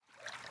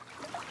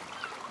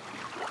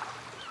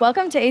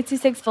Welcome to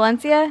 826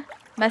 Valencia,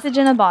 message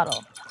in a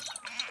bottle.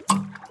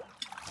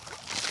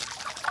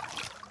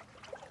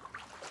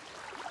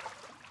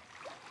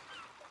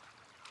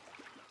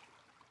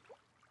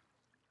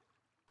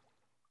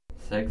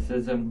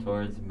 Sexism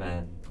Towards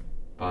Men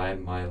by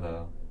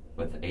Milo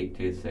with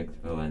 826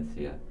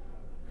 Valencia.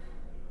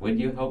 Would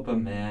you help a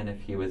man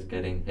if he was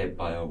getting hit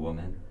by a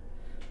woman?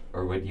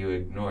 Or would you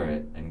ignore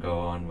it and go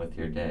on with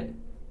your day?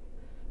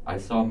 I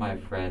saw my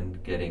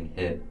friend getting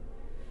hit,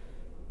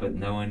 but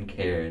no one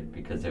cared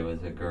because it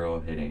was a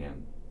girl hitting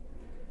him.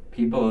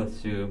 People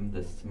assume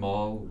the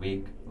small,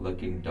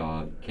 weak-looking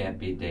dog can't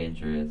be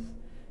dangerous,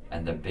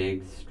 and the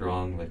big,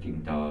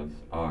 strong-looking dogs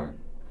are.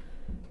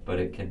 But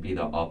it can be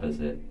the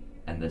opposite,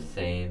 and the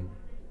same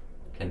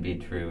can be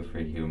true for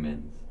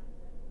humans.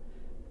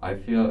 I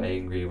feel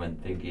angry when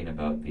thinking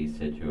about these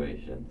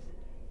situations.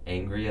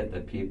 Angry at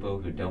the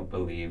people who don't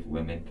believe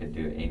women could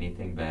do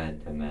anything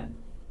bad to men.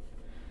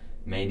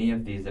 Many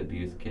of these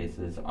abuse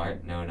cases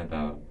aren't known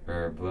about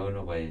or are blown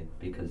away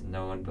because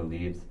no one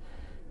believes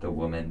the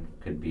woman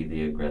could be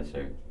the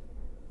aggressor.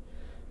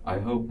 I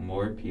hope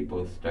more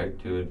people start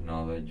to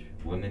acknowledge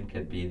women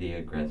could be the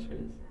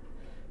aggressors.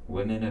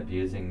 Women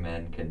abusing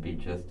men can be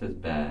just as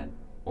bad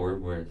or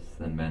worse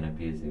than men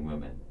abusing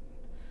women.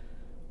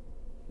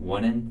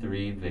 1 in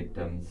 3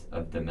 victims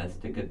of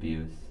domestic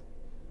abuse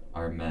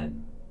are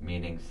men,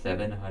 meaning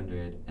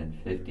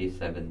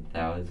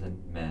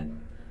 757,000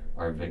 men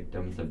are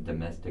victims of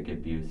domestic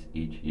abuse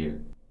each year.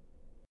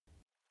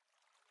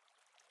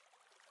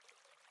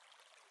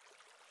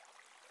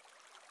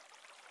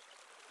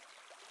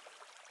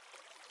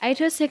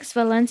 I26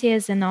 Valencia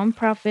is a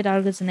non-profit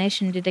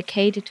organization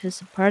dedicated to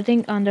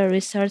supporting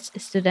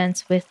under-researched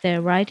students with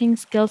their writing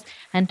skills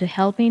and to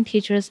helping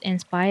teachers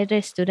inspire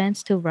their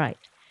students to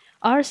write.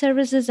 Our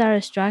services are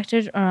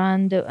structured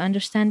around the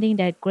understanding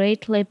that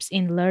great leaps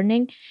in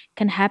learning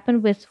can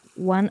happen with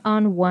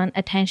one-on-one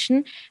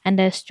attention and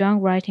that strong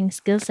writing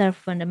skills are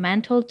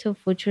fundamental to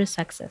future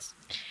success.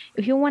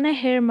 If you want to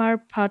hear more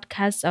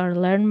podcasts or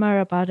learn more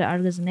about the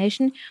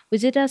organization,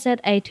 visit us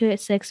at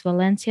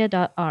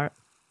a26valencia.org.